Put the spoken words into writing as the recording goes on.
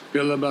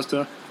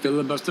Filibuster,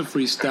 filibuster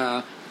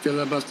freestyle.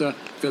 Filibuster,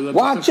 filibuster.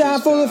 Watch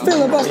out for the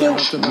filibuster.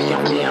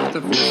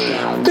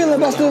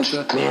 Filibuster.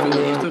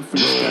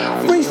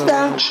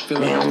 Freestyle.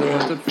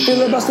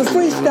 Filibuster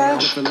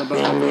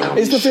freestyle.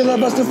 It's the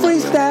filibuster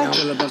freestyle.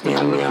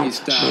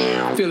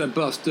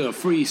 Filibuster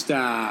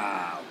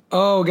freestyle.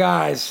 Oh,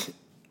 guys,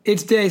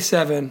 it's day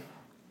 7.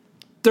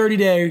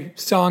 30-day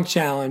song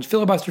challenge.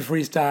 Filibuster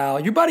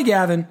freestyle. Your buddy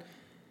Gavin.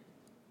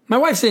 My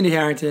wife Cindy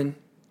Harrington.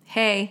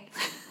 Hey.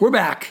 We're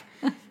back.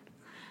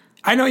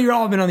 I know you've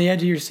all been on the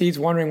edge of your seats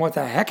wondering what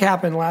the heck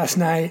happened last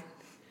night.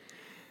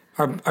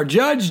 Our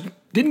judge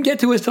didn't get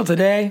to us till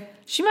today.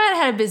 She might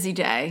have had a busy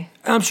day.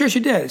 I'm sure she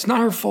did. It's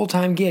not her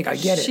full-time gig. I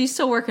get it. She's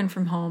still working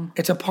from home.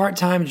 It's a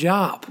part-time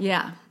job.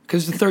 Yeah.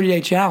 Because it's a 30-day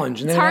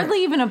challenge. It's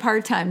hardly even a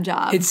part-time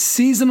job. It's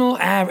seasonal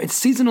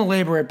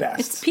labor at best.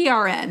 It's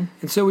PRN.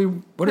 And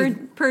so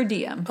per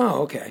diem.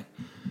 Oh, okay.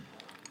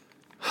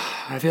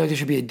 I feel like there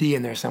should be a D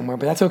in there somewhere,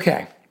 but that's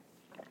okay.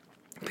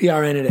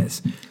 PRN it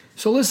is.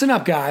 So listen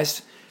up,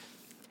 guys.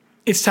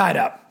 It's tied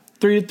up.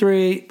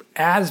 3-3,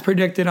 as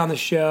predicted on the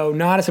show.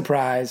 Not a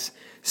surprise.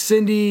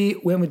 Cindy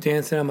went with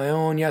Dancing on My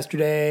Own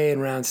yesterday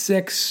in round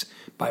 6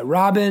 by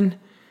Robin.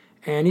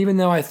 And even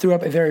though I threw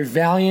up a very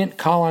valiant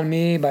Call on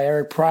Me by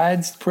Eric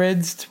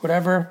Prydz,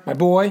 whatever, my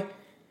boy.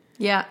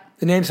 Yeah.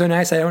 The name's so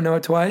nice I don't know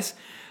it twice.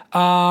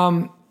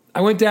 I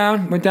went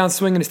down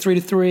swinging. It's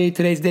 3-3.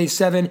 Today's day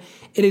 7.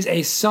 It is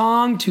a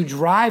song to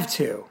drive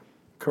to.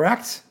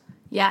 Correct?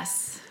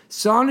 Yes.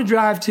 Song to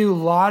drive to, a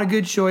lot of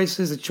good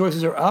choices. The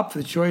choices are up,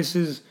 the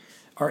choices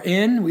are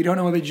in. We don't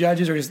know what the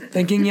judges are just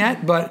thinking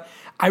yet, but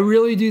I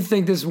really do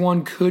think this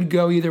one could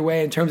go either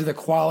way in terms of the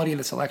quality of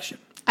the selection.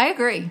 I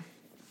agree.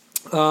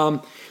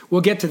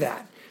 We'll get to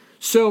that.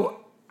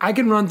 So I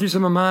can run through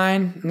some of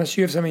mine, unless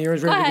you have some of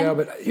yours ready to go,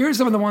 but here's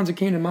some of the ones that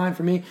came to mind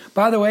for me.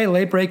 By the way,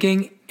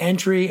 late-breaking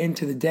entry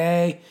into the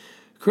day.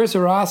 Chris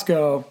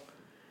Orozco,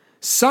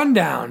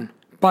 Sundown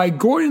by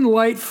Gordon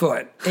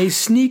Lightfoot, a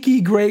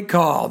sneaky great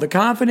call. The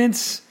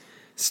confidence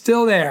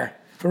still there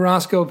for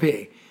Roscoe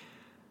P.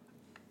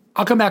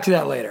 I'll come back to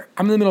that later.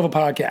 I'm in the middle of a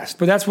podcast,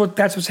 but that's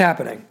what's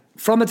happening.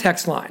 From the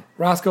text line,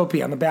 Roscoe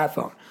P on the bat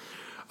phone.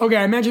 Okay,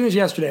 I mentioned this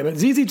yesterday, but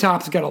ZZ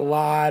Top's got a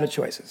lot of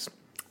choices.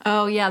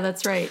 Oh, yeah,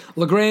 that's right.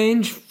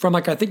 LaGrange from,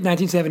 I think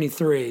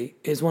 1973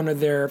 is one of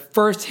their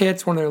first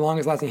hits, one of their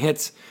longest-lasting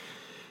hits.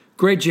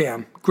 Great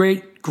jam.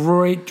 Great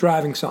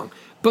driving song.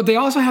 But they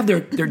also have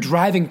their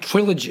driving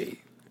trilogy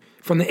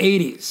from the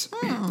 80s.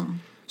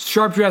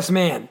 Sharp Dressed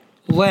Man,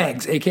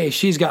 Legs, a.k.a.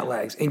 She's Got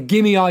Legs, and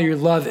Gimme All Your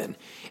Lovin'.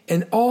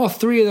 And all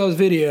 3 of those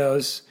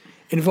videos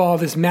involve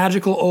this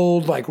magical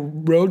old,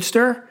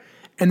 roadster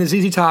and the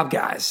ZZ Top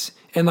guys.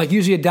 And,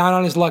 usually a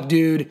down-on-his-luck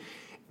dude,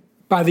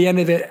 by the end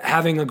of it,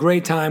 having a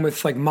great time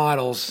with,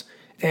 models.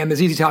 And the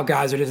ZZ Top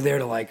guys are just there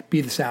to, be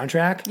the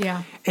soundtrack.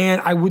 Yeah.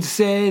 And I would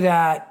say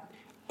that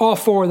all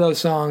 4 of those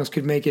songs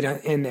could make it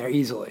in there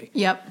easily.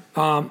 Yep.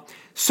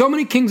 So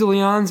many Kings of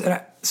Leon's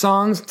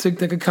songs that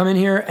could come in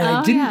here, and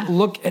I didn't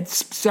look at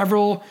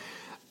several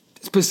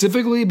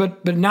specifically,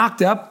 but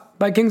knocked up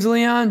by Kings of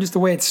Leon, just the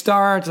way it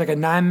starts, like a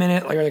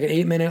 9-minute, or like an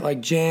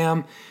 8-minute,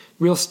 jam,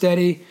 real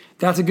steady.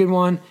 That's a good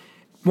one.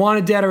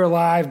 Wanted Dead or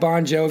Alive,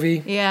 Bon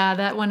Jovi. Yeah,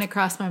 that one, it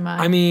crossed my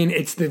mind. I mean,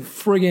 it's the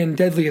friggin'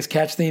 Deadliest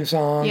Catch theme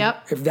song.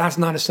 Yep. If that's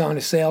not a song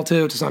to sail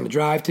to, it's a song to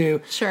drive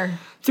to. Sure.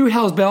 Threw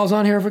Hell's Bells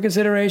on here for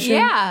consideration.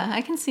 Yeah,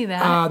 I can see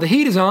that. The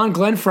Heat is on.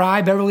 Glenn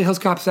Frey, Beverly Hills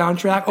Cop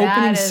soundtrack.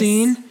 Opening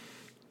scene.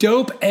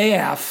 Dope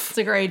AF. It's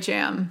a great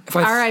jam.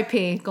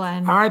 R.I.P.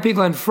 Glenn. R.I.P.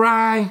 Glenn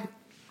Frey.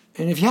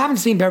 And if you haven't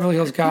seen Beverly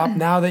Hills Cop,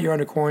 now that you're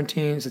under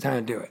quarantine, it's the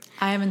time to do it.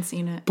 I haven't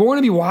seen it. Born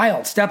to be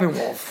Wild,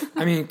 Steppenwolf.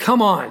 I mean,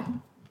 come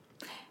on.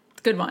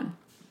 Good one.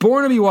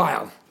 Born to be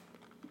Wild.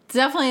 It's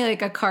definitely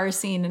like a car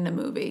scene in a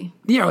movie.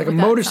 Yeah, like a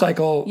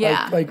motorcycle.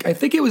 Yeah. Like I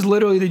think it was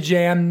literally the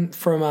jam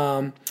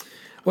from,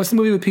 what's the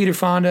movie with Peter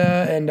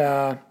Fonda and,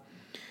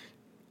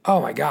 oh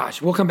my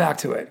gosh, we'll come back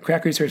to it.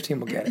 Crack Research Team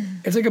will get it.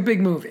 It's like a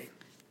big movie.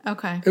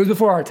 Okay. It was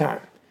before our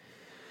time.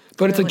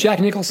 But it's like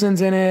Jack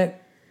Nicholson's in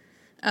it.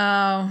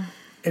 Oh.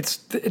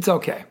 It's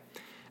okay.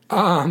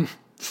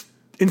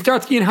 In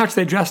Starsky and Hutch,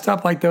 they dressed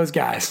up like those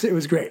guys. It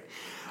was great.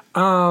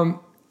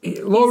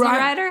 Easy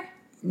Rider?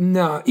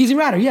 No. Easy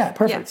Rider, yeah,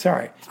 perfect. Yeah.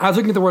 Sorry. I was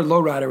looking at the word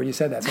lowrider when you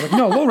said that. So I'm like,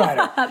 no,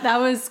 Lowrider. That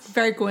was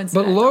very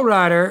coincidental. But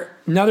Lowrider,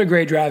 another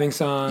great driving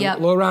song. Yep.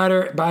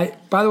 Lowrider,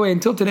 by the way,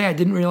 until today, I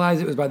didn't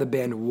realize it was by the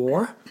band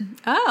War.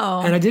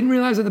 Oh. And I didn't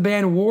realize that the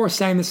band War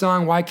sang the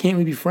song Why Can't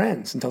We Be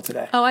Friends until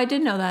today. Oh, I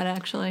did know that,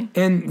 actually.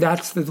 And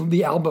that's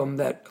the album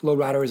that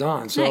Lowrider is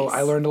on. So Nice.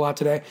 I learned a lot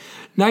today.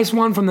 Nice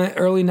one from the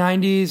early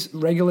 90s,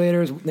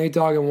 Regulators, Nate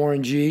Dogg and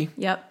Warren G.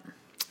 Yep.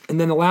 And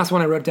then the last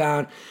one I wrote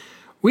down,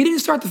 We Didn't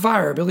Start the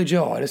Fire, Billy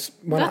Joel. It's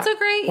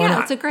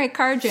a great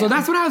car jam. So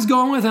that's what I was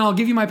going with, and I'll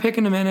give you my pick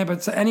in a minute,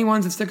 but any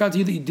ones that stick out to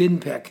you that you didn't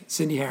pick,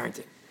 Cindy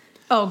Harrington.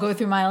 Oh, go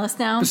through my list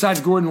now?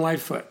 Besides Gordon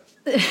Lightfoot.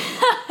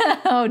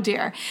 Oh,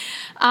 dear.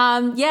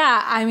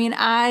 Yeah, I mean,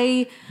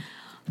 I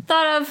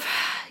thought of,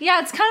 Yeah,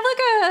 it's kind of like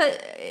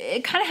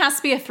it kind of has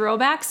to be a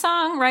throwback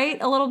song,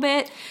 right? A little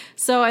bit.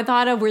 So I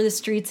thought of Where the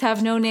Streets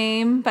Have No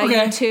Name by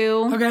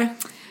U2. Okay.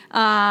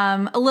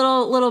 A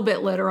little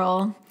bit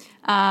literal.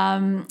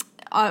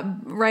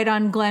 Right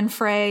on Glenn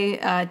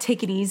Frey,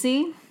 Take It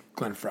Easy.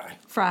 Glenn Frey.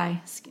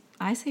 Fry.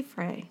 I say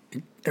Frey.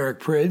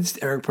 Eric Prydz,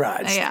 Eric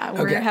Prydz. Yeah,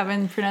 we're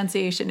having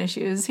pronunciation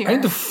issues here. I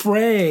think the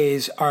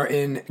Freys are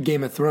in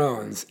Game of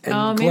Thrones,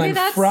 and maybe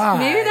Glenn Frey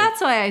maybe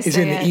that's why I say is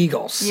in it. the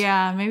Eagles.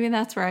 Yeah, maybe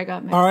that's where I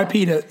got mixed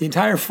R.I.P. to the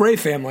entire Frey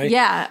family.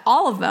 Yeah,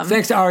 all of them.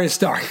 Thanks to Arya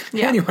Stark.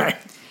 Yeah. Anyway.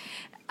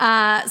 So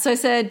I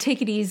said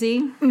Take It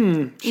Easy.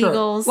 Sure.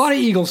 Eagles. A lot of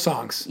Eagles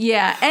songs.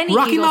 Yeah, any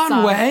Rocky Eagles Mountain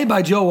song. Way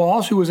by Joe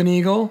Walsh, who was an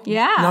Eagle.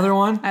 Yeah. Another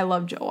one. I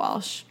love Joe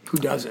Walsh. Who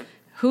doesn't?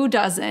 Who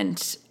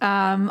doesn't?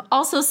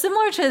 Also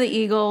similar to the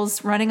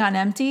Eagles, Running on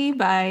Empty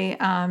by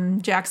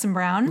Jackson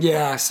Brown.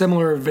 Yeah,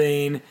 similar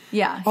vein.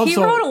 Yeah, Also, he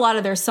wrote a lot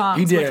of their songs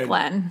he did. with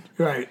Glenn.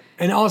 Right.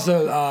 And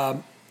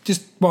also,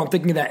 just while I'm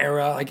thinking of that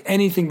era, like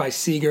anything by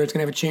Seeger, it's going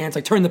to have a chance.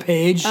 Like Turn the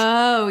Page.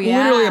 Oh,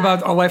 yeah. Literally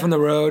about a life on the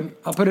road.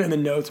 I'll put it in the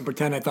notes and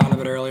pretend I thought of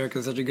it earlier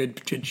because it's such a good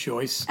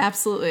choice.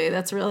 Absolutely.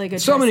 That's a really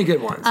good So choice. many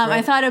good ones. Right?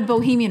 I thought of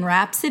Bohemian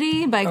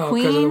Rhapsody by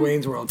Queen. Because of the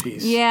Wayne's World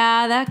piece.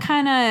 Yeah, that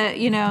kind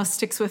of,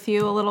 sticks with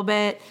you a little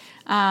bit.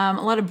 A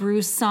lot of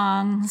Bruce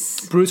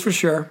songs. Bruce for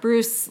sure.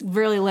 Bruce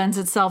really lends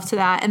itself to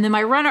that. And then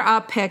my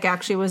runner-up pick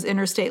actually was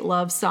Interstate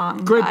Love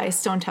Song by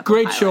Stone Temple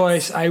Great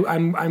Pilots. choice.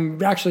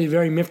 I'm actually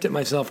very miffed at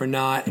myself for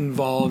not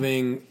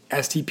involving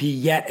STP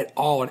yet at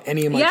all in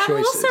any of my choices. Yeah, I'm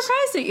a little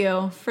surprised at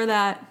you for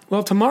that.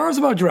 Well, tomorrow's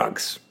about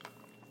drugs.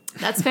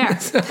 That's fair.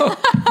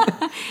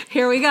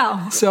 Here we go.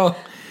 So,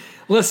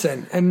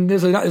 listen, and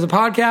there's a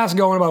podcast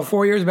going about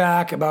 4 years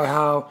back about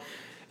how,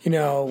 a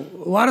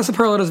lot of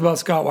superlatives about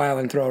Scott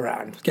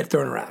Weiland get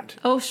thrown around.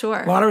 Oh, sure.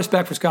 A lot of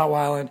respect for Scott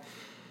Weiland.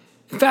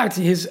 In fact,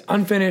 his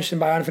unfinished, and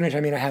by unfinished I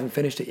mean I haven't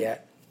finished it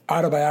yet,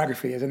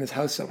 autobiography is in this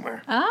house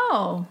somewhere.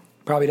 Oh.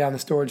 Probably down in the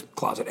storage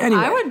closet.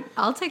 Anyway.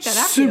 I'll take that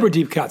after Super you.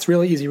 deep cuts,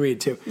 really easy read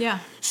too. Yeah.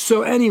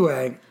 So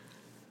anyway,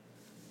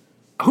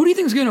 who do you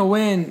think is going to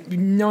win,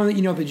 knowing that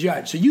you know the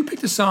judge? So you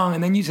picked a song,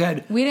 and then you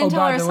said, We didn't tell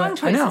by our the way, song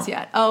choices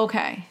yet. Oh,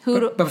 okay.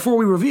 But before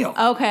we reveal,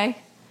 Okay.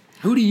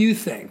 who do you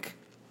think?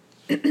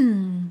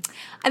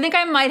 I think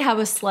I might have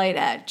a slight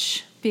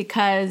edge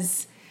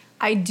because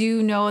I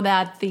do know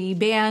that the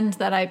band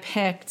that I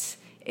picked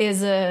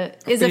is a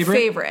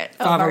favorite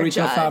of our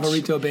judge.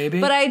 Favorito baby.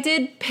 But I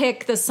did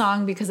pick the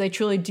song because I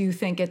truly do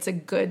think it's a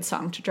good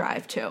song to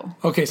drive to.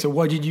 Okay, so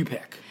what did you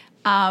pick?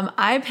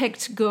 I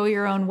picked Go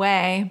Your Own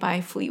Way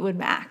by Fleetwood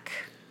Mac.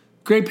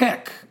 Great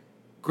pick.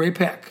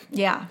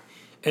 Yeah.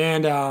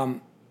 And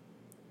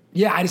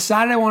I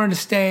decided I wanted to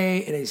stay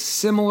in a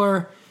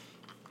similar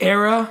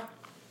era,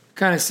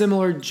 kind of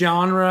similar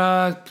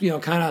genre, I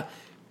kind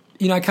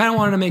of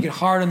wanted to make it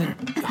hard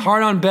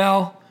on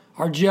Bell,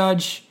 our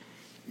judge,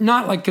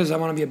 not like because I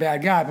want to be a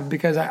bad guy, but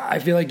because I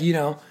feel like,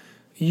 you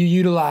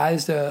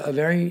utilized for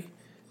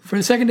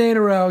the second day in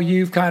a row,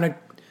 you've kind of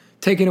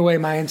taken away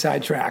my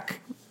inside track,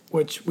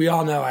 which we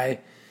all know I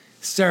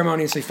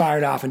ceremoniously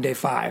fired off in day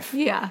 5.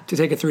 Yeah. To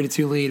take a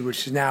 3-2 lead,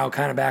 which is now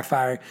kind of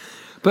backfiring.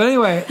 But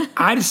anyway,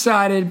 I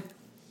decided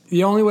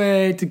the only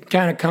way to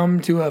kind of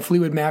come to a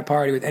Fleetwood Mac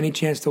party with any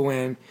chance to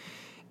win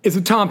is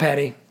with Tom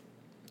Petty.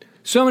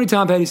 So many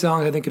Tom Petty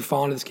songs I think could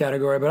fall into this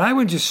category, but I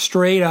went just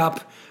straight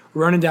up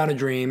Running Down a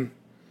Dream.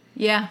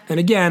 Yeah. And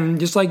again,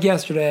 just like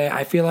yesterday,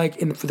 I feel like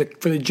for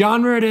the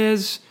genre it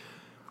is,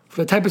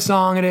 for the type of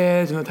song it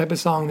is, and the type of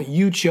song that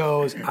you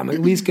chose, I'm at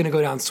least going to go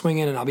down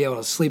swinging and I'll be able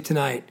to sleep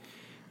tonight,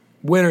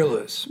 win or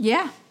lose.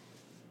 Yeah.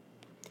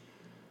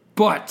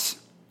 But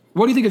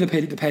what do you think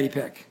of the Petty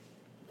pick?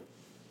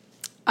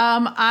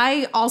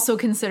 I also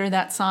consider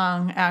that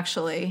song,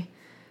 actually.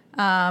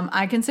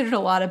 I considered a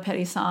lot of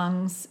Petty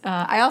songs.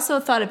 I also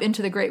thought of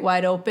Into the Great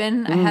Wide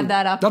Open. I had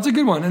that up. That's a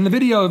good one. And the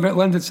video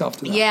lends itself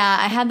to that. Yeah,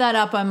 I had that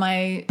up on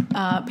my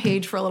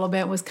page for a little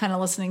bit, was kind of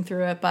listening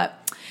through it. But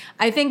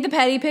I think the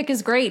Petty pick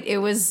is great. It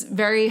was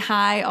very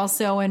high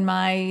also in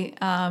my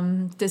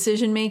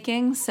decision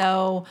making.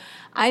 So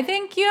I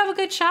think you have a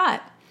good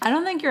shot. I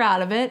don't think you're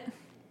out of it.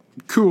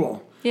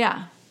 Cool.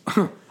 Yeah.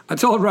 I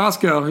told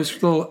Roscoe, his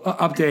little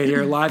update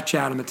here, live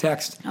chat on the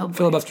text,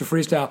 Filibuster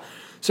Freestyle.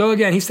 So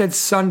again, he said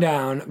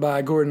Sundown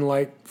by Gordon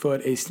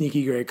Lightfoot, a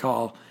sneaky great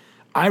call.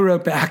 I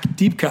wrote back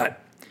deep cut.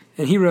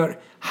 And he wrote,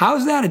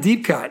 how's that a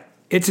deep cut?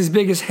 It's his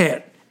biggest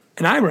hit.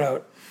 And I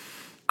wrote,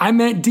 I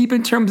meant deep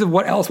in terms of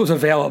what else was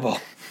available.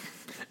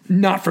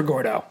 Not for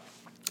Gordo.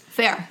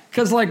 Fair.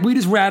 Because we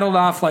just rattled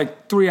off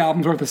 3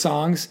 albums worth of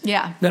songs.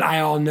 Yeah. That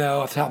I all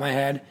know off the top of my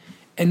head.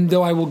 And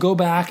though I will go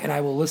back and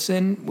I will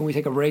listen when we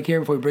take a break here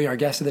before we bring our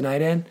guest of the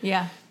night in.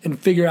 Yeah. And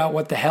figure out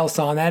what the hell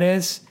song that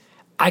is.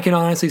 I can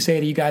honestly say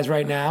to you guys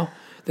right now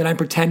that I'm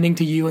pretending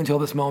to you until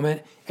this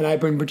moment, and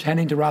I've been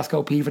pretending to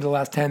Roscoe P for the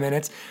last 10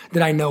 minutes,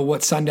 that I know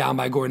what Sundown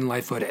by Gordon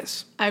Lightfoot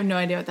is. I have no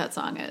idea what that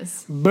song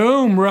is.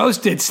 Boom,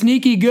 roasted.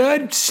 Sneaky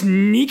good,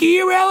 sneaky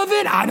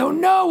irrelevant. I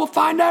don't know. We'll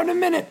find out in a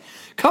minute.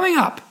 Coming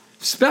up,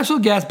 special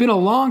guest, been a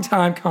long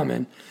time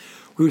coming.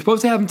 We were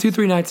supposed to have him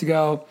 2-3 nights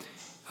ago.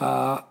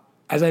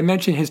 as I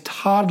mentioned, his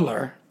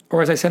toddler,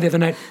 or as I said the other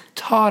night,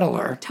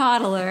 toddler.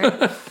 Toddler.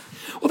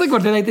 Well, think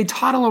about it. They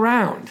toddle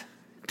around.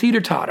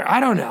 Teeter-totter. I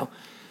don't know.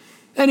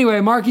 Anyway,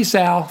 Marky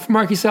Sal,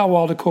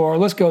 Wall Decor,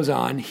 list goes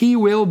on. He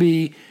will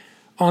be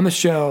on the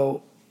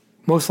show,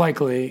 most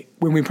likely,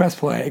 when we press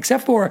play,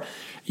 except for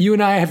you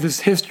and I have this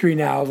history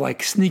now of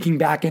like sneaking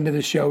back into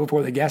the show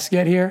before the guests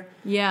get here.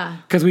 Yeah.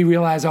 Because we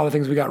realize all the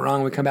things we got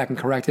wrong. We come back and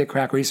correct it,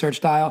 crack research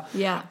style.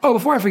 Yeah. Oh,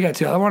 before I forget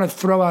to, I want to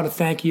throw out a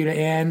thank you to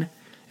Ann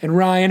and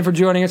Ryan for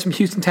joining us from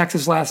Houston,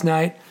 Texas last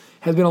night.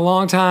 Has been a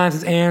long time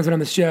since Ann's been on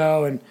the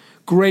show, and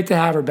great to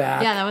have her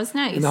back. Yeah, that was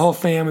nice. And the whole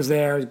fam was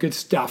there. It was good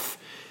stuff.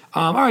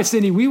 All right,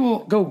 Cindy, we will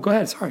go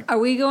ahead. Sorry. Are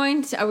we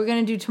going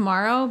to do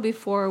tomorrow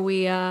before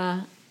we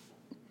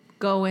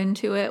go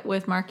into it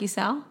with Marky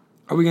Sal?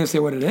 Are we going to say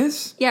what it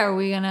is?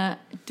 Yeah,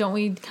 don't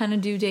we kind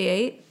of do day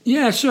 8?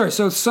 Yeah, sure.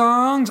 So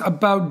songs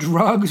about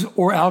drugs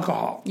or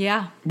alcohol.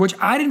 Yeah. Which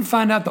I didn't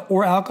find out the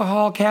or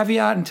alcohol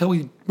caveat until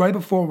right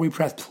before we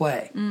pressed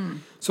play.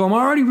 So I'm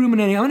already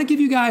ruminating. I'm going to give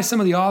you guys some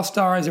of the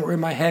all-stars that were in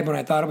my head when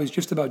I thought it was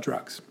just about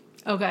drugs.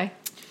 Okay.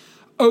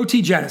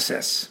 OT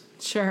Genesis.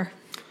 Sure.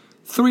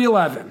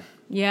 311.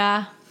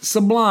 Yeah.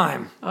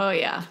 Sublime. Oh,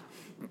 yeah.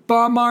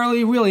 Bob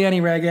Marley, really any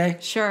reggae.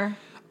 Sure.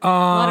 A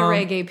lot of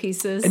reggae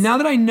pieces. And now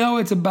that I know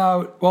it's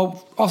about,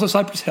 well, also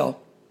Cypress Hill.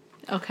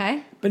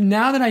 Okay. But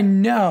now that I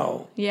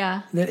know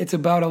Yeah. that it's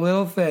about a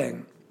little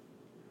thing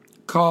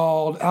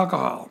called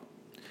alcohol,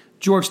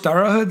 George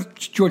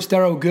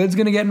Thorogood's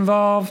going to get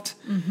involved.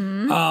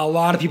 A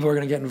lot of people are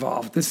going to get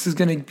involved. This is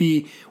going to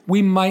be,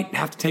 we might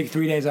have to take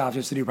 3 days off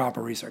just to do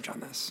proper research on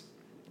this.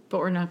 But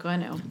we're not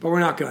going to. But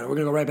we're not going to. We're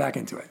going to go right back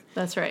into it.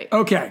 That's right.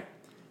 Okay.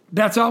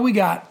 That's all we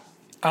got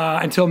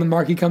until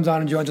Marky comes on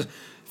and joins us.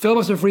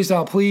 Filibuster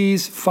Freestyle,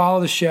 please follow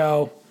the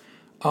show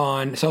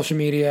on social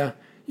media.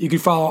 You can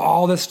follow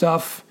all this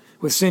stuff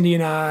with Cindy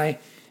and I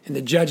and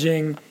the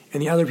judging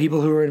and the other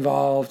people who are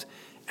involved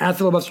at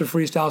Filibuster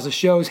Freestyle is the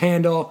show's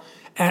handle,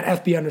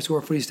 at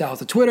FB_freestyle is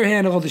the Twitter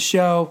handle of the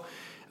show,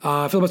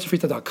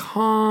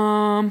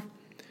 filibusterfreestyle.com,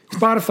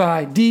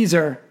 Spotify,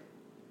 Deezer,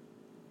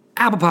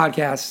 Apple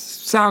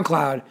Podcasts,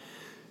 SoundCloud.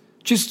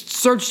 Just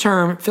search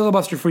term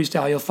Filibuster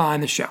Freestyle. You'll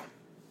find the show.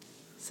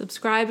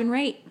 Subscribe and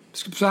rate.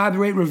 Subscribe,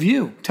 rate,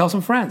 review. Tell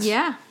some friends.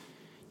 Yeah.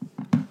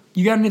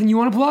 You got anything you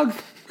want to plug?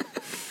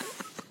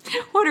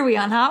 What are we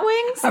on, Hot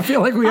Wings? I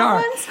feel like we Hot are.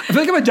 Ones? I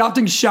feel like I'm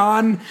adopting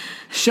Sean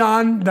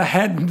the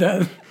head.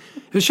 Is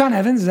it Sean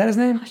Evans? Is that his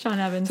name? Sean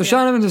Evans. So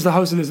Sean Evans is the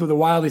host of this with a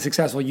wildly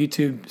successful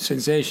YouTube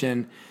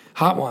sensation,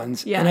 Hot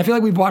Ones. Yeah. And I feel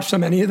like we've watched so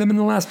many of them in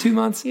the last 2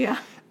 months. Yeah.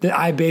 That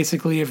I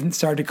basically have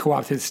started to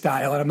co-opt his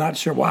style, and I'm not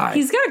sure why.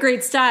 He's got a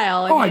great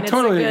style. I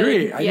totally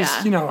agree. I yeah.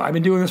 just, I've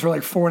been doing this for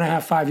like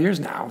 4.5, 5 years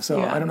now, so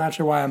Yeah. I'm not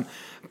sure why I'm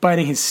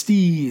biting his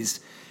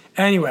steez.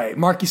 Anyway,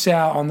 Marky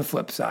Sal on the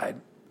flip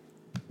side.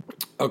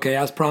 Okay,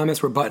 as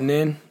promised, we're butting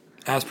in.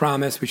 As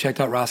promised, we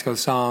checked out Roscoe's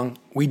song.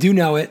 We do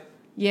know it.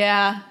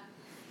 Yeah.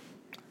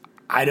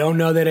 I don't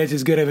know that it's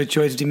as good of a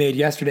choice as he made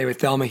yesterday with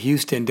Thelma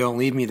Houston, Don't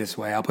Leave Me This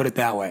Way. I'll put it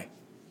that way.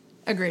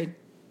 Agreed.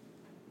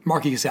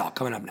 Marky Sal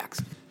coming up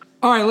next.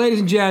 All right, ladies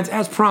and gents,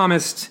 as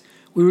promised,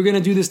 we were going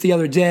to do this the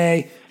other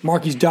day.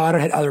 Marky's daughter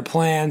had other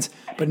plans,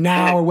 but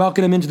now we're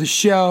welcoming him into the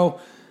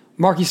show.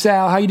 Marky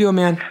Sal, how you doing,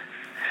 man?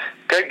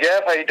 Good,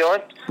 Jeff. How you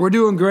doing? We're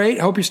doing great.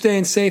 Hope you're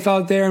staying safe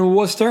out there in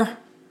Worcester.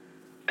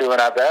 Doing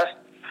our best.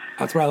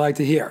 That's what I like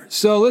to hear.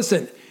 So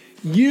listen,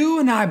 you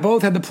and I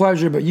both had the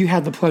pleasure, but you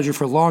had the pleasure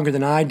for longer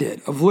than I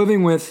did, of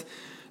living with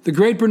the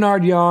great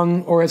Bernard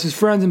Young, or as his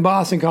friends in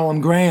Boston call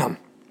him, Graham.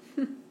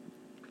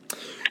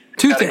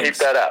 Two Gotta things. keep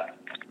that up.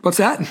 What's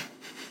that?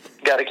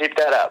 Gotta keep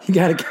that up. You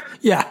gotta,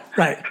 yeah,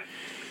 right.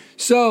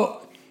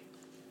 So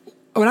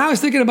when I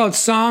was thinking about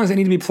songs that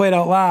need to be played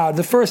out loud,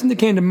 the first thing that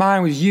came to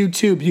mind was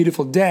U2,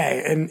 Beautiful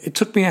Day. And it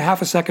took me a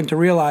half a second to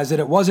realize that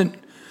it wasn't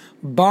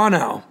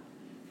Bono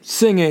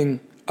singing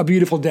A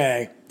Beautiful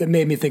Day that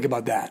made me think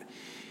about that.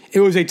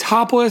 It was a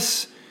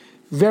topless,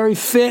 very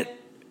fit,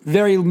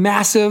 very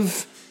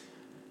massive,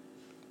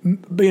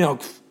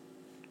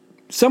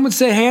 some would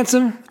say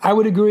handsome, I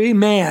would agree,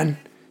 man,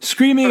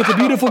 screaming It's a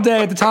Beautiful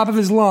Day at the top of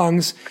his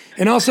lungs,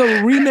 and also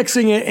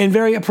remixing it in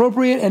very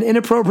appropriate and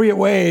inappropriate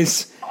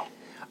ways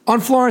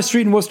on Florence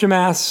Street in Worcester,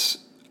 Mass.,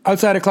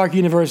 outside of Clark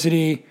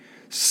University,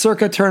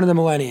 circa turn of the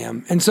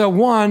millennium. And so,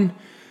 one,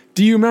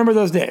 do you remember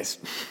those days?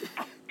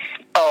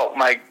 Oh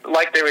my!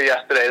 Like they were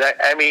yesterday.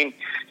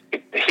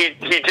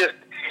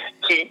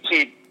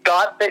 He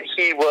thought that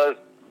he was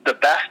the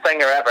best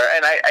singer ever,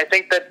 and I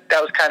think that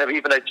was kind of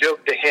even a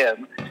joke to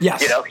him.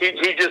 Yes.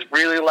 He just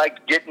really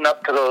liked getting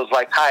up to those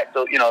like high,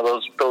 those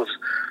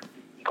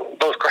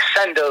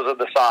crescendos of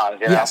the songs.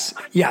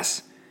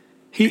 Yes.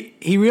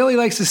 He really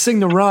likes to sing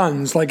the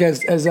runs, like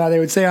as they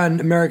would say on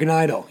American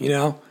Idol,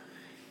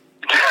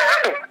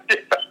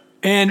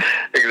 And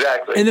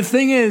exactly. And the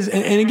thing is,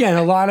 and again,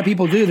 a lot of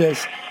people do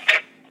this.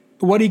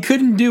 What he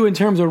couldn't do in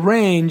terms of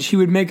range, he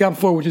would make up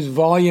for, which is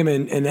volume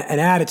and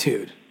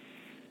attitude.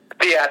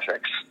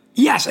 Theatrics.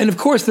 Yes, and of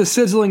course the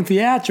sizzling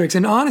theatrics.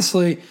 And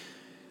honestly,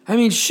 I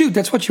mean, shoot,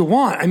 that's what you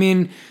want. I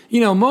mean,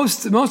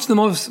 most of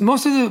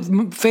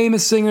the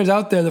famous singers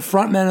out there, the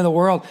front men of the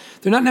world,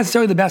 they're not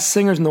necessarily the best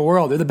singers in the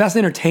world. They're the best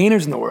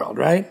entertainers in the world,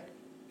 right?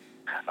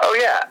 Oh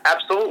yeah,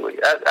 absolutely,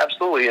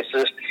 absolutely. It's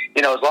just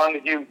as long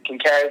as you can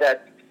carry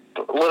that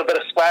a little bit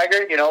of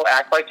swagger,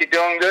 act like you're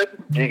doing good,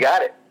 you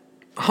got it.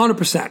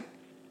 100%.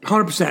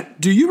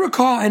 100%. Do you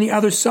recall any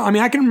other song? I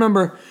mean, I can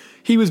remember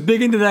he was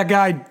big into that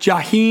guy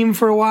Jaheim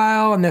for a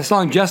while, and that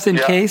song Just In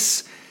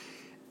Case.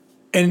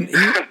 And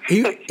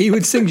he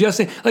would sing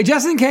Just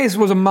In Case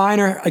was a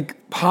minor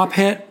pop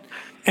hit.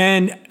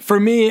 And for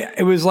me,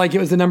 it was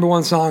the number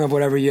one song of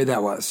whatever year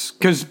that was.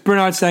 Because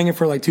Bernard sang it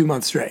for 2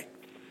 months straight.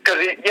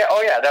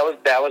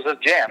 That was a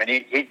jam, and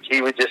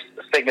he would just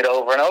sing it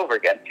over and over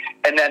again.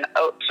 And then,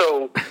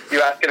 so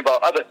you're asking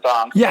about other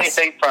songs? Yes.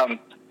 Anything from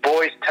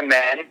Boys to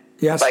Men?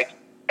 Yes.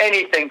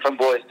 Anything from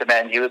Boys to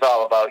Men, he was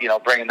all about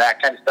bringing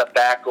that kind of stuff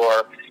back,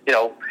 or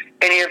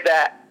any of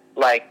that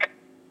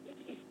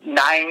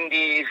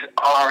 90s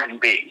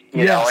R&B.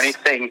 You know,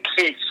 anything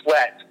Keith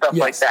Sweat, stuff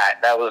like that.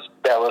 That was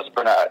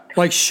Bernard.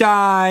 Like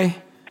Shy.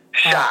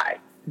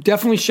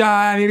 Definitely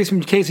Shy. Maybe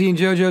some Casey and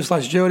JoJo /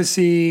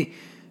 Jodeci.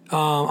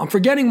 I'm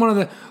forgetting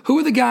who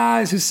were the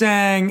guys who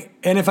sang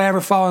And If I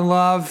Ever Fall in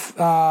Love?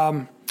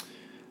 That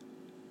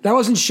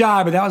wasn't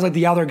Shy, but that was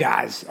the other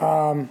guys.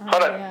 Hold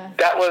on.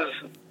 That was...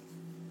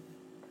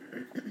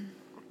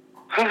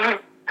 Hold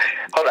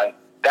on.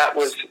 That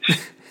was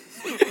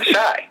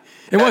Shy.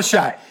 It was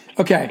Shy.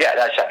 Okay. Yeah,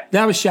 that's Shy.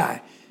 That was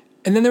Shy.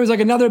 And then there was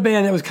another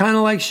band that was kind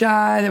of like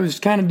Shy that was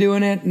kind of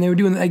doing it, and they were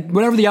doing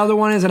whatever the other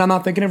one is that I'm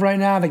not thinking of right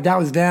now. That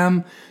was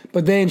them,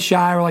 but they and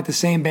Shy were the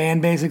same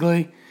band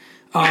basically.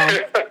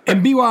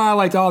 And BY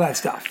liked all that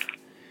stuff.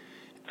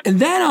 And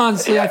then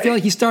honestly, I feel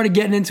like he started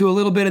getting into a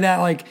little bit of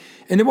that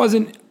and it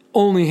wasn't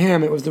only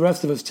him; it was the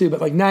rest of us too.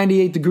 But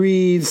 98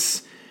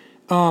 Degrees.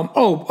 Brian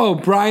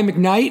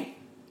McKnight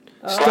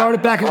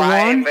started back at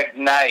Brian 1.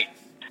 McKnight.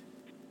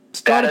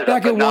 Started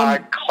back at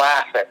 1.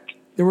 Classic.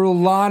 There were a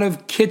lot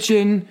of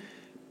kitchen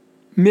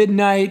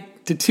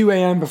midnight to 2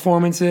 a.m.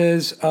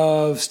 performances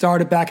of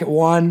Started Back at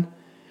 1.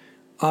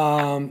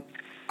 And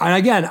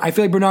again, I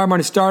feel like Bernard might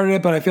have started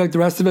it, but I feel like the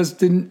rest of us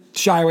didn't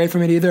shy away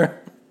from it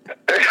either.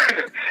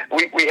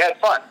 we had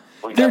fun.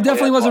 There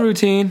definitely was a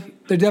routine.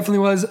 There definitely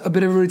was a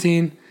bit of a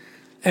routine.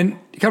 And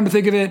come to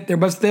think of it, there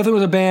definitely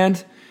was a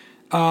band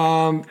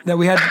that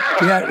we had.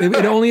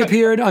 It only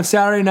appeared on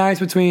Saturday nights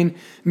between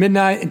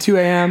midnight and 2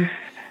 a.m.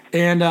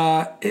 And,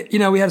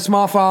 we had a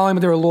small following,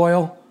 but they were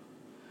loyal.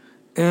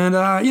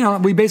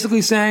 And, we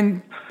basically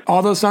sang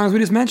all those songs we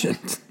just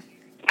mentioned.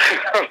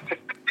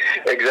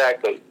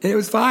 Exactly. It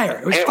was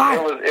fire.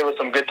 It was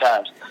some good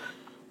times.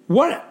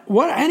 What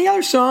any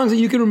other songs that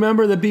you can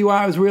remember that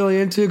BY was really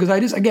into?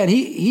 Because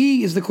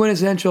he is the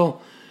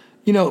quintessential,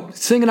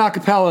 sing it a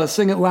cappella,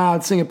 sing it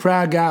loud, sing it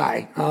proud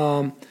guy.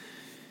 And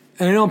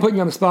I know I'm putting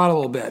you on the spot a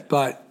little bit,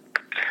 but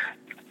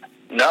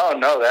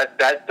no,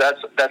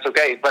 that's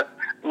okay. But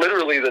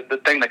literally, the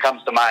thing that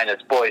comes to mind is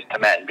Boys to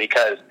Men,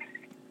 because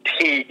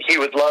he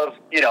would love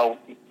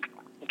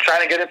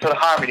trying to get into the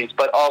harmonies,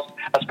 but also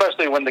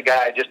especially when the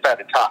guy just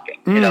started talking.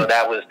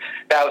 That was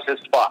his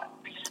spot.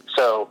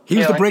 So he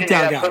was the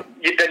breakdown guy.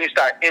 Then you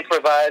start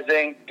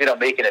improvising,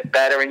 making it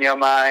better in your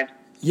mind.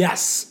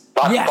 Yes.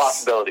 Lots of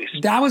possibilities.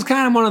 That was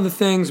kind of one of the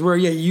things where,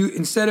 you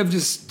instead of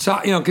just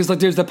because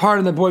there's the part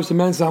in the Boys to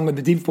Men song with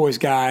the Deep Voice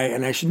guy,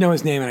 and I should know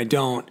his name and I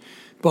don't,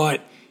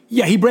 but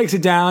he breaks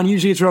it down.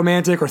 Usually it's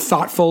romantic or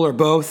thoughtful or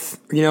both,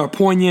 or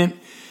poignant.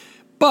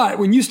 But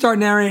when you start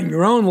narrating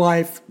your own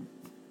life,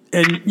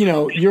 and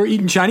you're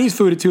eating Chinese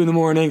food at 2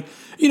 a.m,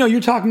 you're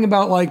talking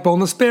about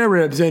boneless spare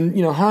ribs and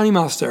honey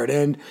mustard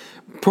and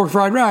pork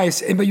fried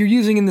rice, but you're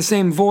using in the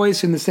same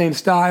voice in the same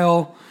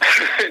style,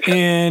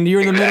 and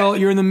you're in the middle.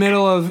 You're in the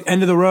middle of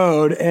End of the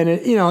Road, and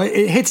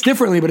it hits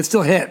differently, but it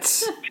still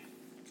hits.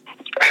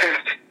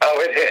 Oh,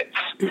 it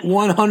hits.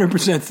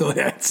 100% still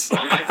hits.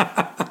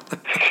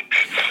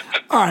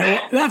 All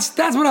right, well,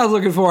 that's what I was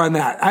looking for on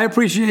that. I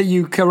appreciate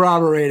you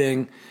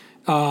corroborating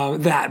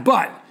that,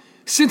 but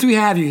since we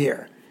have you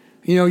here,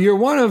 you're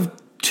one of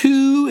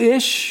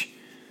 2-ish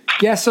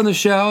guests on the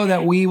show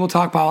that we will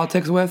talk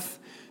politics with.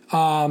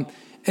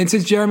 And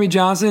since Jeremy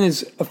Johnson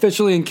is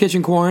officially in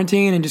kitchen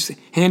quarantine and just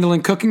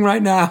handling cooking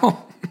right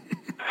now,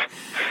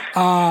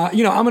 I'm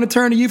going to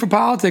turn to you for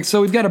politics.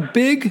 So we've got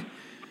to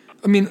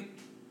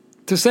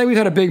say we've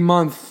had a big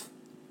month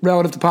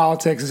relative to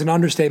politics is an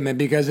understatement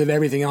because of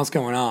everything else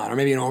going on, or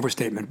maybe an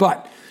overstatement.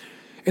 But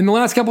in the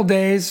last couple of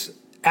days,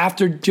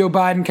 after Joe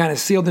Biden kind of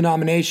sealed the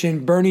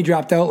nomination, Bernie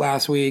dropped out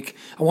last week.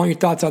 I want your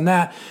thoughts on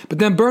that. But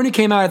then Bernie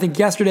came out, I think,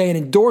 yesterday and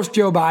endorsed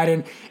Joe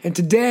Biden. And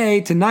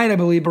tonight, I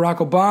believe, Barack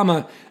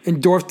Obama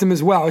endorsed him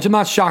as well, which I'm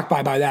not shocked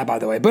by that, by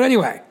the way. But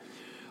anyway,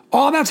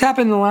 all that's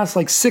happened in the last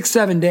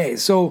 6-7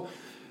 days. So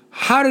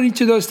how did each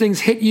of those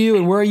things hit you,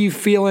 and where are you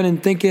feeling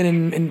and thinking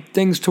and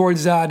things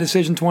towards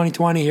Decision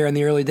 2020 here in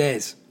the early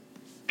days?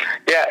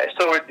 Yeah,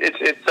 so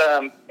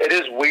it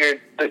is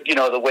weird that,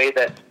 the way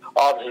that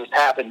all this has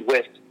happened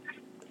with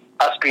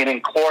us being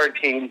in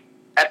quarantine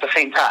at the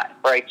same time,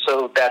 right?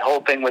 So that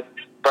whole thing with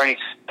Bernie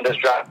Sanders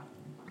dropped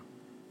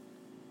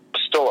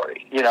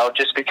story,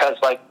 just because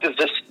there's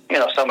just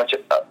so much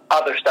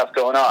other stuff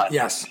going on.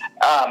 Yes.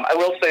 I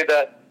will say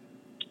that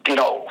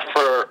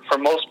for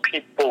most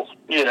people,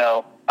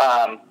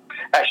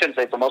 I shouldn't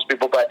say for most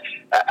people, but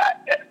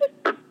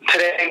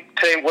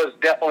today was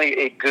definitely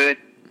a good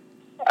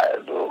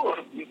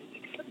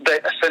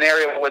the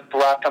scenario with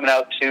Barack coming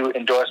out to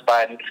endorse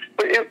Biden.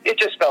 But it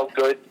just felt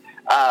good.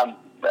 I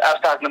was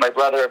talking to my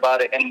brother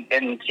about it,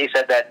 and he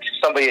said that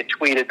somebody had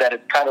tweeted that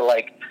it's kind of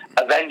like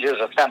Avengers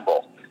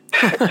Assemble.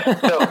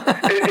 So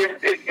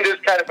it is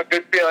kind of a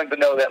good feeling to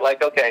know that,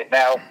 okay,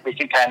 now we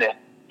can kind of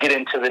get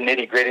into the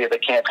nitty-gritty of the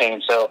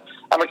campaign. So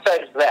I'm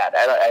excited for that.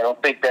 I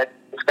don't think that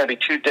it's going to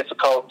be too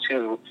difficult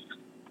to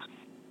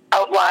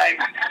outline,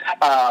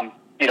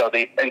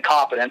 the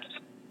incompetence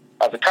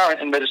of the current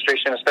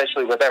administration,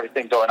 especially with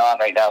everything going on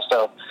right now.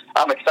 So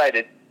I'm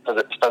excited for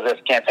this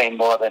campaign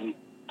more than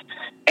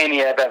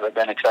any I've ever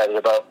been excited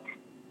about.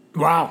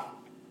 Wow.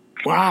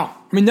 I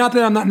mean, not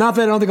that I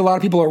don't think a lot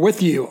of people are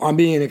with you on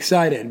being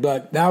excited,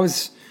 but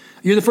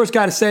you're the first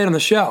guy to say it on the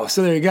show.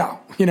 So there you go,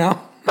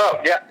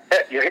 Oh, yeah.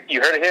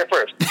 You heard it here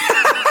first.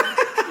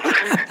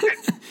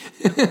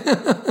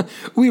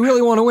 We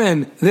really want to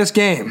win this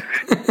game.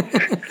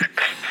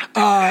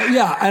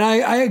 Yeah, and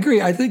I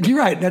agree. I think you're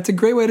right. That's a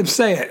great way to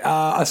say it.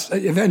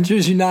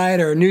 Avengers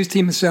Unite or News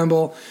Team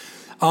Assemble.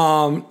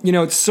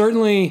 It's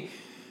certainly,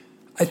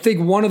 I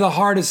think one of the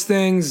hardest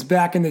things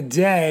back in the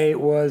day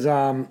was,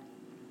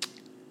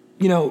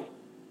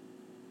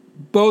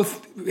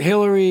 both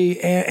Hillary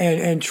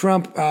and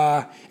Trump,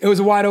 it was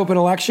a wide open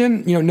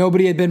election.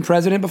 Nobody had been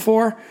president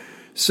before.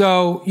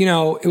 So,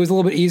 it was a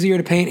little bit easier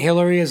to paint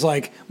Hillary as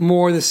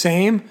more the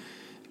same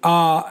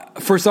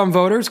for some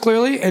voters,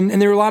 clearly. And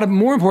there were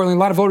more importantly, a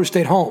lot of voters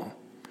stayed home.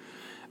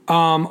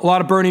 A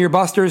lot of Bernie or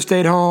Busters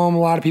stayed home, a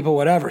lot of people,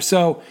 whatever.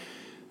 So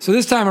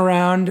this time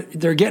around,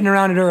 they're getting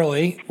around it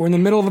early. We're in the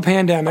middle of a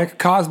pandemic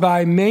caused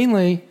by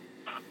mainly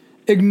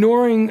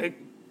ignoring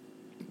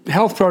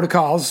health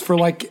protocols for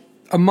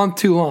a month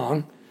too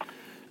long.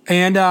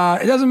 And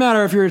it doesn't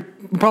matter if you're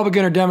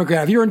Republican or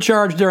Democrat. If you're in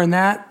charge during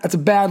that's a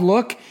bad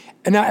look.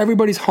 And now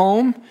everybody's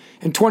home,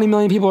 and 20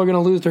 million people are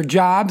going to lose their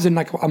jobs in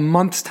a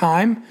month's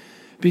time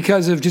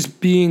because of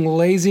just being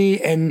lazy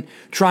and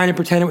trying to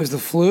pretend it was the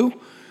flu.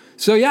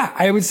 So, yeah,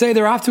 I would say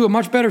they're off to a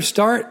much better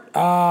start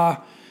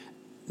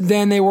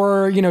than they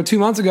were, 2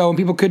 months ago when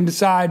people couldn't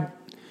decide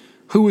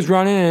who was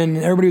running and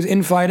everybody was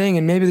infighting,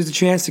 and maybe there's a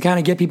chance to kind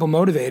of get people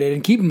motivated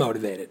and keep them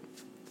motivated.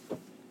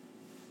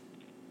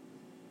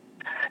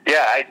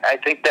 Yeah, I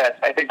think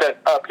that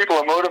people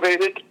are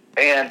motivated,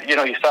 and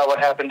you saw what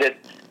happened in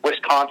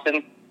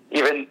Wisconsin.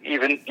 Even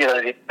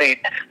they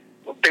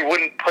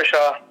wouldn't push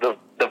off the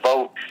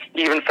vote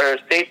even for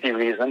safety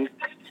reasons,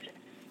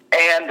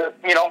 and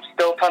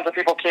still tons of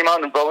people came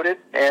out and voted,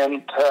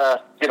 and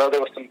there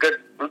was some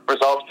good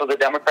results for the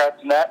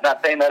Democrats in that.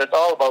 Not saying that it's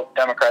all about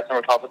Democrats and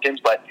Republicans,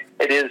 but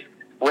it is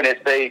when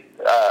it's a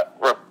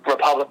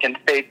Republican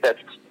state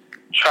that's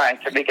trying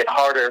to make it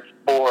harder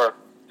for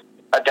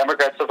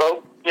Democrats to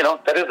vote.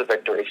 That is a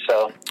victory.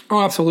 So,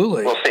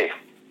 absolutely, we'll see.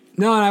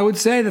 No, and I would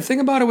say the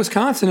thing about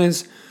Wisconsin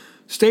is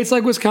states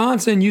like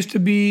Wisconsin used to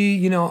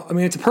be,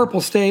 it's a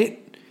purple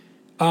state,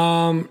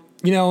 and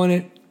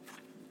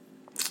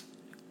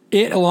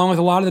it along with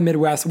a lot of the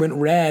Midwest went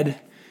red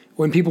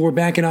when people were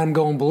banking on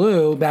going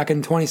blue back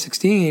in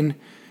 2016.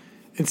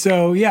 And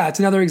so, yeah, it's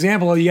another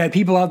example of you had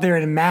people out there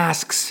in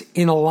masks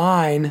in a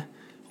line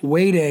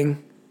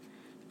waiting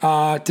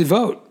to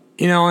vote,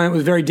 and it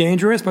was very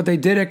dangerous, but they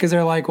did it because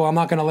they're like, well, I'm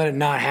not going to let it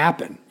not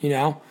happen,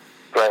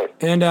 Right.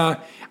 And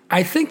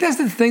I think that's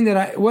the thing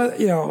that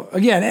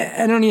again,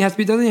 it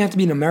doesn't have to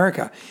be in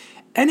America.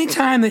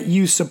 Anytime that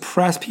you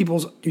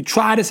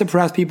try to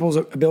suppress people's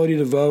ability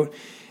to vote,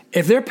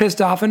 if they're pissed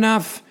off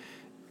enough,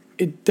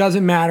 it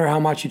doesn't matter how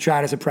much you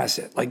try to suppress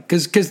it.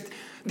 Because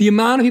the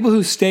amount of people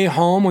who stay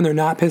home when they're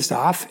not pissed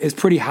off is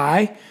pretty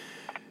high.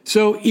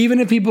 So even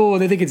if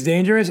they think it's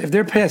dangerous, if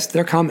they're pissed,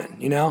 they're coming.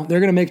 They're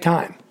going to make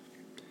time.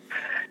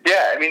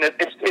 Yeah, I mean,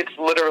 it's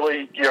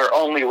literally your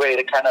only way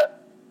to kind of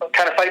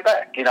fight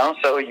back.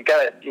 So you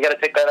gotta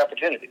take that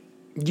opportunity.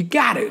 You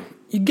got to.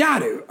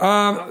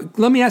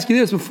 Let me ask you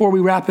this before we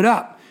wrap it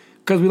up,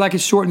 because we like it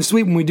short and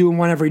sweet when we do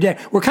one every day.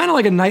 We're kind of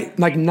like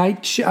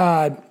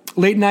a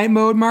late night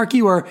mode,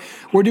 Marky, where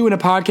we're doing a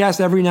podcast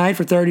every night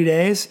for 30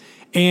 days.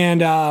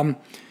 And,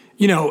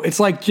 it's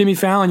like Jimmy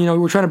Fallon,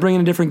 we're trying to bring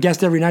in a different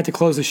guest every night to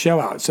close the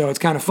show out. So it's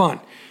kind of fun.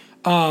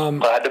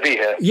 Glad to be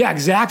here. Yeah,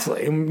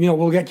 exactly. And,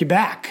 we'll get you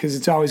back because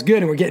it's always good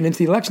and we're getting into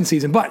the election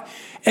season. But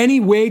any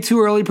way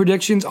too early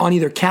predictions on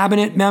either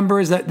cabinet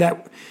members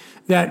that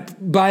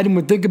Biden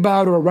would think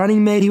about or a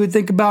running mate he would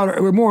think about,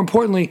 or more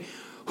importantly,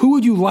 who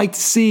would you like to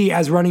see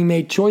as running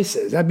mate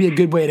choices? That'd be a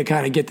good way to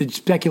kind of get the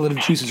speculative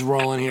juices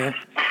rolling here.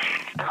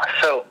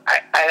 So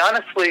I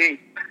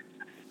honestly,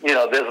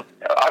 there's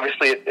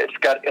obviously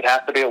it has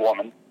to be a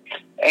woman,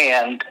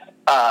 and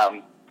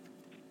I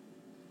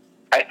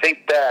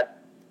think that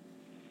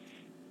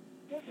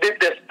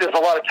there's a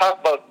lot of talk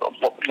about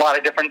a lot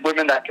of different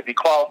women that could be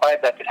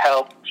qualified, that could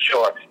help.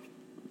 Sure.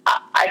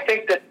 I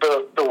think that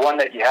the one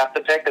that you have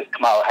to pick is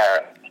Kamala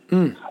Harris.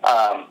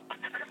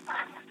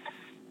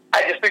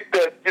 I just think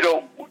that, you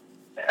know,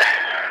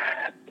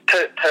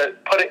 to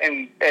put it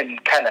in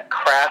kind of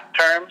craft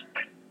terms,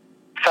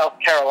 South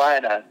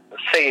Carolina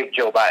saved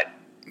Joe Biden.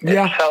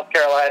 Yeah. If South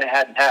Carolina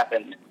hadn't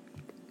happened,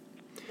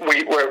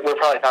 we're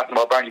probably talking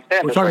about Bernie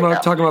Sanders. We're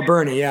talking about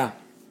Bernie, yeah.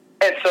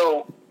 And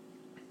so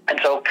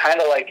kind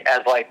of like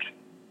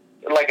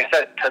I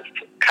said, to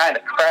kind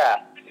of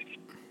craft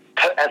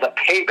as a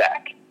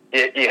payback,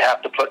 you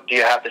have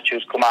to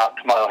choose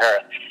Kamala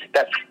Harris.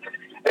 That's,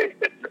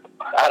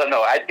 I don't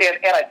know.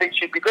 And I think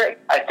she'd be great.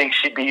 I think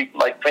she'd be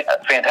like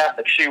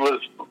fantastic. She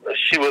was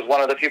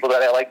one of the people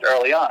that I liked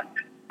early on.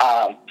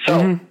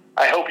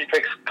 I hope he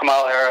picks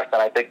Kamala Harris,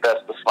 and I think that's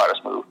the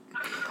smartest move.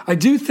 I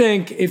do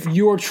think if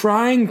you're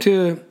trying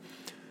to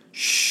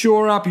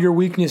shore up your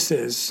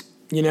weaknesses,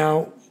 you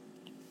know,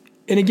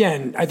 and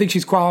again, I think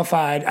she's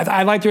qualified.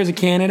 I liked her as a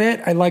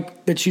candidate. I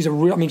like that she's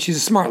she's a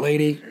smart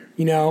lady,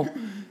 you know.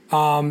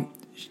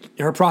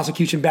 Her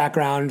prosecution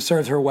background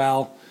serves her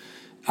well,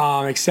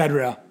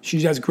 etc.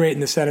 She does great in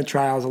the Senate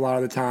trials a lot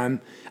of the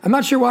time. I'm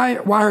not sure why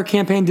her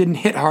campaign didn't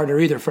hit harder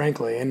either,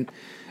 frankly. And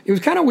it was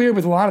kind of weird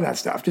with a lot of that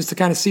stuff, just to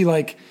kind of see,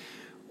 like,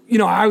 you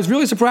know, I was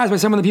really surprised by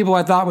some of the people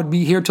I thought would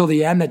be here till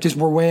the end that just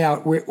were way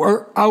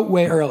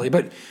early.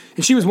 And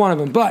she was one of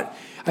them. But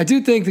I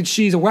do think that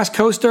she's a West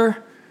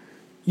Coaster.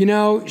 You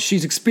know,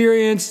 she's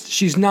experienced.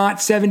 She's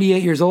not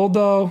 78 years old,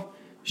 though.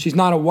 She's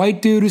not a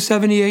white dude who's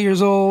 78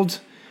 years old.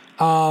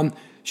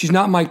 She's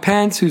not Mike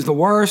Pence, who's the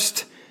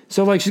worst.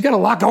 So, like, she's got a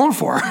lot going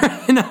for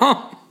her, you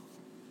know?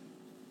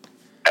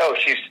 Oh,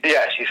 she's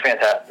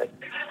fantastic.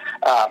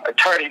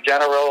 Attorney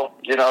General,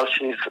 you know,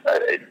 she's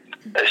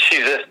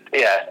just,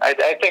 yeah.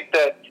 I think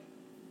that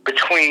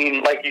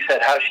between, like you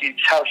said, how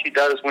she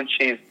does when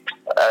she's,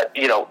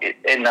 you know,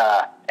 in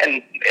the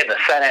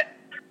Senate,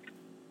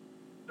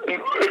 in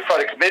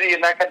front of committee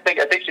and that kind of thing,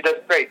 I think she does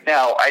great.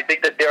 Now, I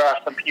think that there are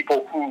some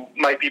people who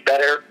might be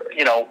better,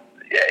 you know,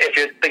 if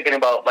you're thinking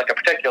about like a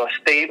particular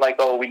state, like,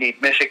 oh, we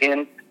need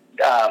Michigan,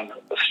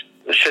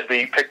 should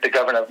we pick the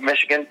governor of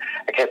Michigan?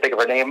 I can't think of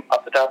her name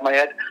off the top of my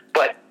head.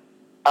 But,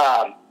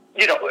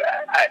 you know,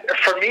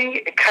 for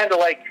me, it kind of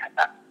like,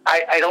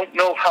 I don't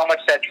know how much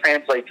that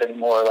translates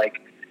anymore.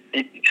 Like,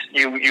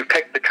 you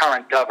pick the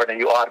current governor,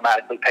 you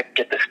automatically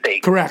get the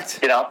state. Correct.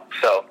 You know?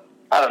 So,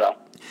 I don't know.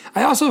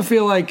 I also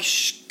feel like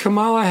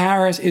Kamala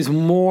Harris is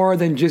more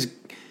than just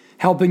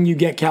helping you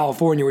get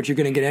California, which you're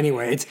going to get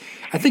anyway.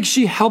 I think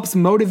she helps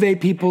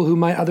motivate people who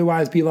might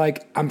otherwise be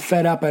like, I'm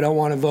fed up, I don't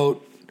want to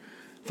vote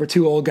for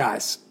two old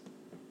guys.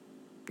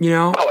 You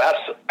know? Oh,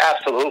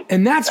 absolutely.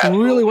 And that's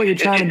really what you're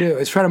trying to do,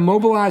 is try to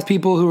mobilize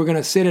people who are going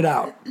to sit it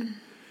out.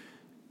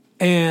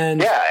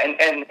 And yeah,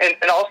 and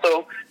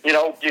also, you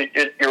know,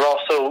 you're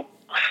also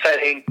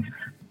trying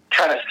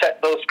to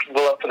set those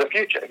people up for the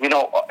future. You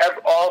know,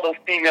 all those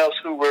females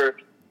who were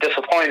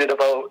disappointed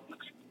about,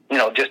 you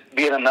know, just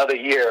being another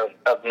year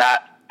of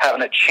not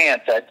having a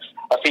chance at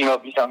a female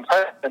becoming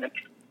president,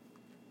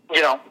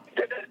 you know,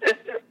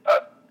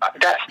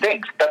 that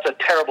stinks. That's a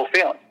terrible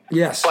feeling.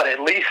 Yes. But at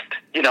least,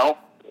 you know,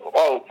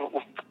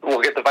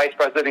 we'll get the vice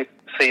presidency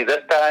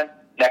this time.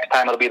 Next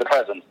time it'll be the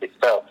presidency.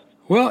 So.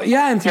 Well,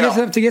 yeah, and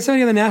to get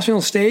somebody on the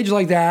national stage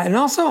like that, and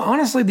also,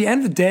 honestly, at the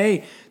end of the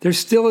day, there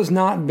still has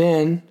not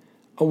been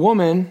a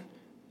woman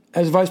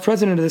as vice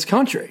president of this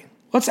country.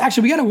 We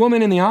got a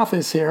woman in the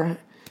office here,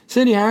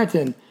 Cindy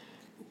Harrington.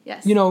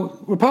 Yes. You know,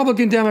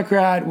 Republican,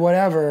 Democrat,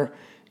 whatever.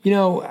 You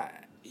know,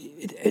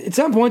 at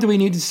some point do we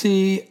need to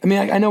see, I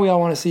mean, I know we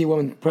all want to see a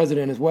woman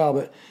president as well,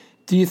 but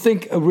do you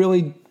think a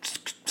really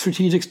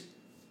strategic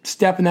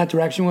step in that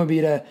direction would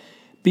be to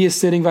be a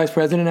sitting vice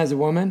president as a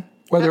woman?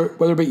 Whether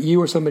it be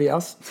you or somebody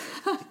else?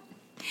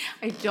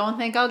 I don't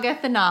think I'll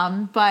get the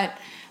nom, but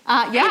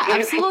yeah,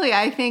 absolutely.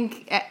 I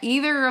think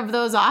either of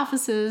those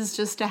offices,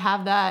 just to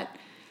have that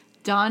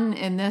done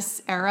in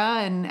this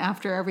era and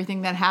after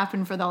everything that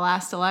happened for the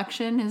last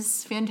election,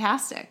 is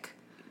fantastic.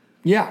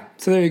 Yeah,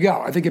 so there you go.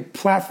 I think it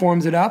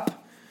platforms it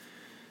up.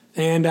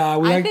 And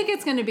I think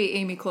it's going to be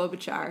Amy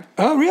Klobuchar.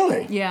 Oh,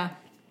 really? Yeah.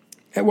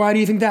 Why do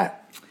you think that?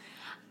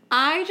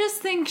 I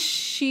just think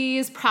she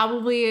is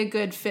probably a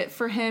good fit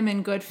for him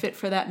and good fit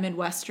for that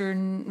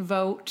Midwestern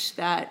vote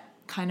that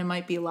kind of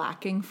might be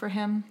lacking for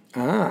him.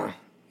 Ah.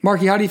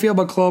 Marky, how do you feel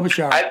about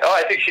Klobuchar?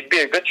 I think she'd be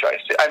a good choice.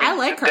 I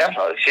like her.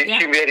 Definitely. She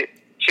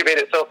made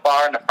it so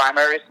far in the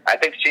primaries. I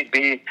think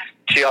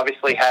she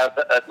obviously has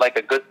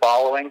a good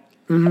following.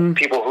 Mm-hmm.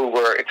 People who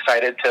were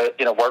excited to,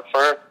 you know, work for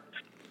her.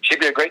 She'd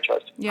be a great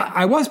choice. Yeah,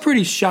 I was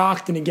pretty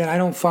shocked, and again, I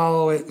don't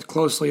follow it as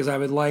closely as I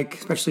would like,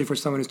 especially for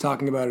someone who's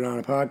talking about it on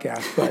a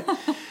podcast. But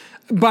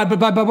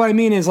but what I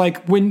mean is,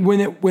 like, when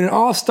it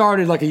all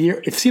started, like a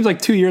year, it seems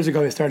like 2 years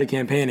ago they started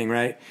campaigning,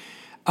 right?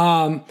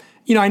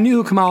 You know, I knew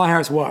who Kamala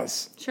Harris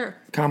was. Sure.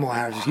 Kamala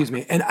Harris, excuse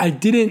me, and I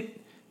didn't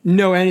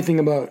know anything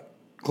about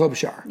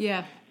Klobuchar.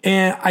 Yeah.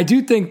 And I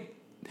do think,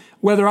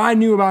 whether I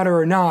knew about her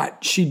or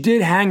not, she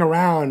did hang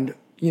around,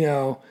 you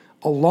know,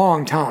 a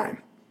long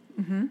time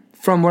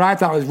from what I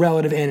thought was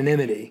relative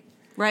anonymity.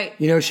 Right.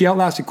 You know, she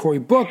outlasted Cory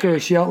Booker.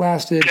 She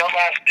outlasted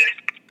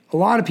a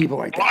lot of people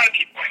like that.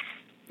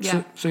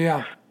 Yeah. So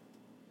yeah.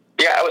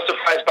 Yeah, I was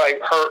surprised by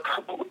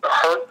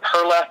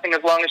her lasting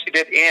as long as she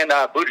did, and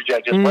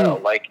Buttigieg as well.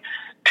 Like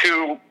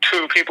two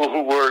people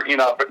who were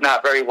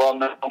not very well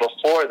known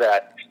before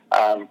that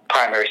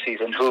primary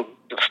season, who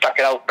stuck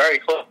it out very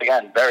close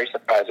again. Very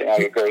surprising. I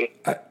agree.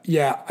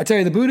 Yeah, I tell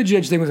you, the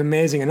Buttigieg thing was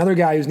amazing. Another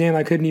guy whose name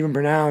I couldn't even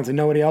pronounce, and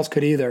nobody else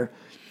could either.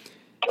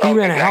 He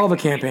ran a hell of a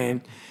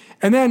campaign.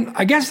 And then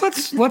I guess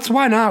let's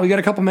why not? We got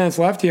a couple minutes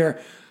left here.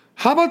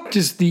 How about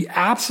just the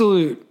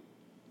absolute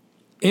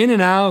in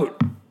and out?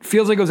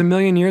 Feels like it was a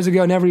million years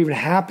ago, never even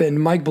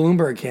happened. Mike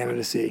Bloomberg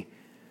candidacy.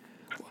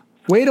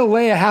 Way to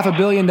lay $500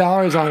 million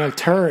on a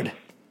turd.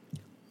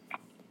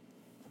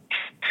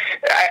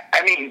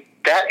 I mean,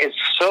 that is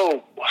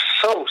so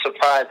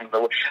surprising.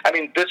 I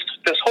mean,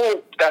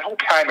 that whole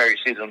primary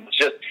season was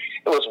just,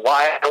 it was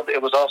wild.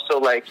 It was also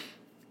like,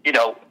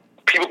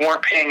 people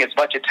weren't paying as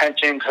much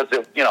attention because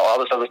of, all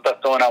this other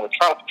stuff going on with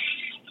Trump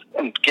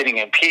and getting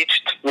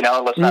impeached.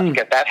 Let's not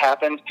forget that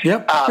happened.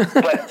 Yep.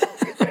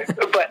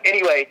 But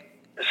anyway,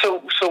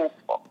 so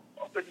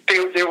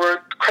there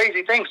were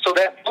crazy things. So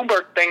that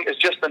Bloomberg thing is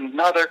just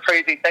another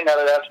crazy thing out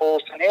of that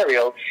whole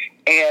scenario.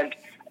 And,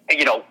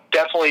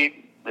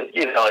 definitely,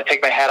 I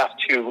take my hat off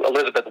to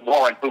Elizabeth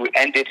Warren, who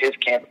ended his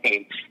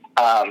campaign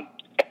at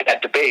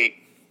that debate.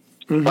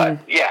 Mm-hmm. But,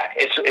 yeah,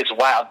 it's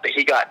wild that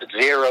he got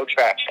zero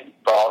traction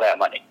for all that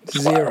money. It's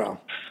zero. Wild.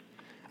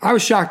 I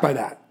was shocked by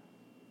that.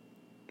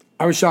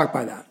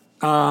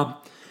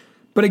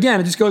 But again,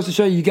 it just goes to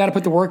show you got to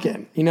put the work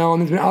in, and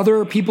there's been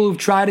other people who've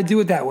tried to do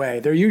it that way.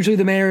 They're usually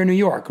the mayor of New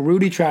York.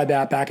 Rudy tried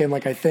that back in, I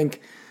think,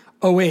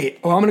 2008.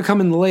 I'm going to come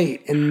in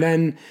late, and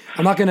then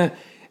I'm not going to.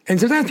 And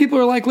sometimes people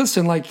are like,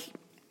 listen,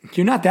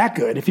 you're not that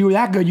good. If you were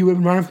that good, you would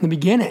have been running from the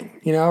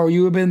beginning, or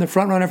you would have been the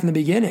front runner from the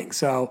beginning.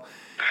 So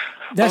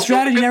that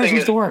strategy never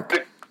seems to work.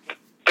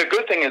 The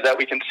good thing is that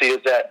we can see is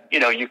that,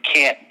 you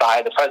can't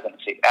buy the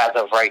presidency as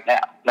of right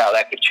now. Now,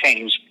 that could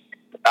change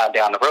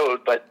down the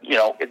road, but,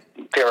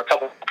 there are a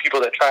couple of people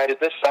that tried it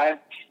this time,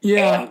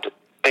 and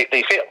they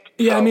failed.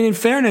 Yeah, so. I mean, in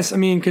fairness,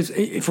 because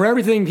for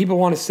everything people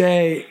want to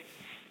say,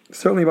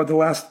 certainly about the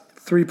last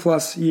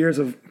 3+ years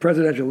of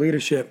presidential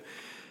leadership,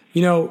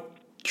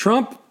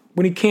 Trump,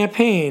 when he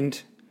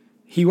campaigned,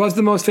 he was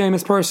the most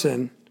famous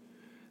person,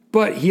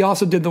 but he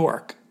also did the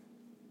work.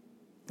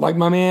 Like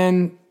my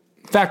man,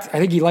 in fact, I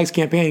think he likes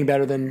campaigning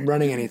better than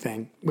running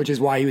anything, which is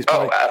why he was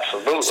probably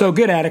so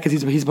good at it,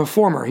 because he's a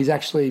performer. He's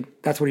actually,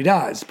 that's what he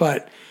does.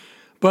 But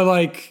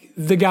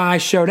the guy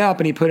showed up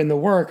and he put in the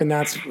work, and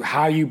that's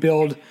how you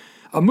build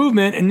a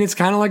movement. And it's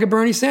kind of like a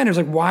Bernie Sanders.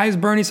 Why is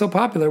Bernie so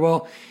popular?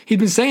 Well, he's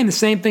been saying the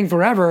same thing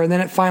forever, and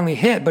then it finally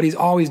hit, but he's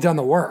always done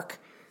the work,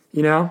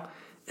 And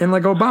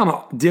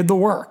Obama did the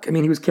work.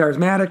 He was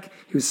charismatic,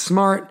 he was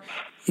smart,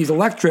 he's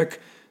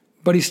electric,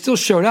 but he still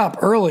showed up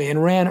early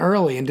and ran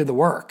early and did the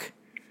work.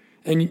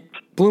 And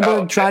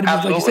Bloomberg tried to,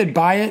 like you said,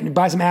 buy it and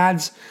buy some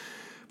ads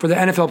for the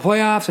NFL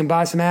playoffs and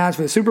buy some ads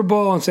for the Super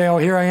Bowl and say, oh,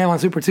 here I am on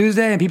Super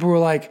Tuesday. And people were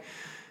like,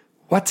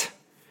 what?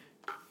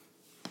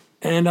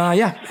 And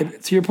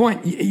to your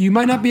point, you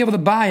might not be able to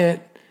buy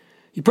it.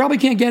 You probably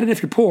can't get it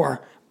if you're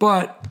poor.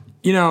 But,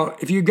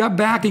 if you got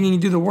backing and you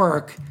do the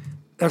work,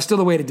 that's still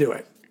the way to do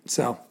it.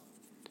 So,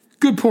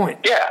 good point.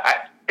 Yeah,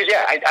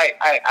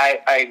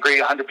 I agree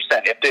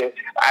 100%.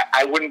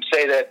 I wouldn't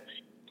say that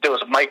there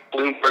was Mike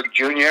Bloomberg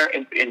Jr.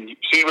 and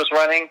he was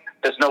running.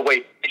 There's no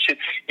way it should.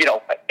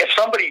 If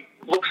somebody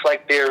looks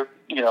like they're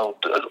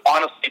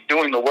honestly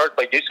doing the work,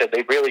 like you said,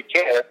 they really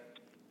care.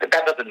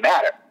 That doesn't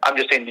matter. I'm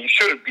just saying you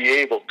shouldn't be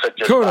able to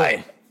just buy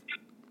it.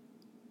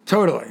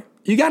 Totally.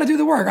 You got to do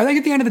the work. I think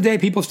at the end of the day,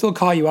 people still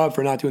call you out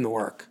for not doing the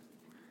work.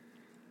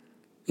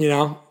 And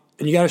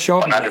you got to show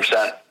up.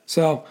 100%.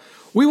 So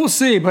we will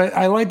see, but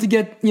I like to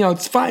get,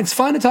 it's fun. It's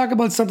fun to talk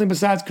about something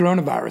besides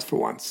coronavirus for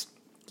once.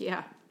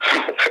 Yeah.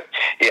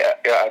 yeah,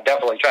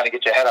 definitely trying to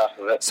get your head off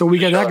of it. So we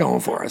got that going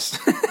for us,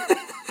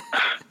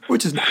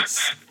 which is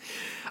nice.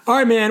 All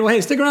right, man. Well,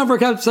 hey, stick around for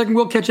a second.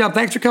 We'll catch up.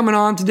 Thanks for coming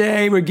on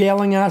today,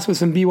 regaling us with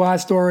some BY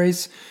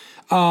stories.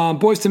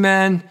 Boyz II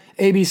Men,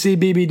 ABC,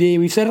 BBD.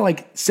 We've said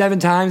it 7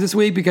 times this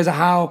week because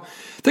of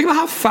think about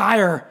how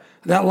fire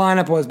that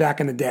lineup was back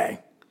in the day.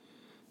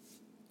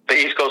 The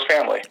East Coast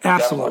family.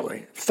 Absolutely.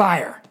 Definitely.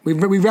 Fire.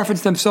 We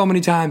referenced them so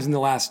many times in the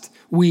last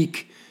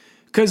week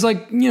because,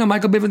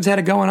 Michael Bivins had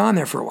it going on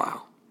there for a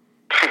while.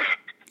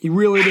 He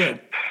really did.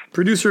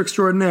 Producer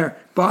extraordinaire.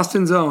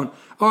 Boston's own.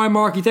 All right,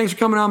 Marky, thanks for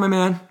coming on, my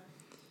man.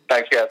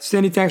 Thanks, guys.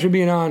 Cindy, thanks for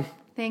being on.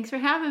 Thanks for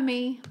having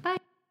me. Bye.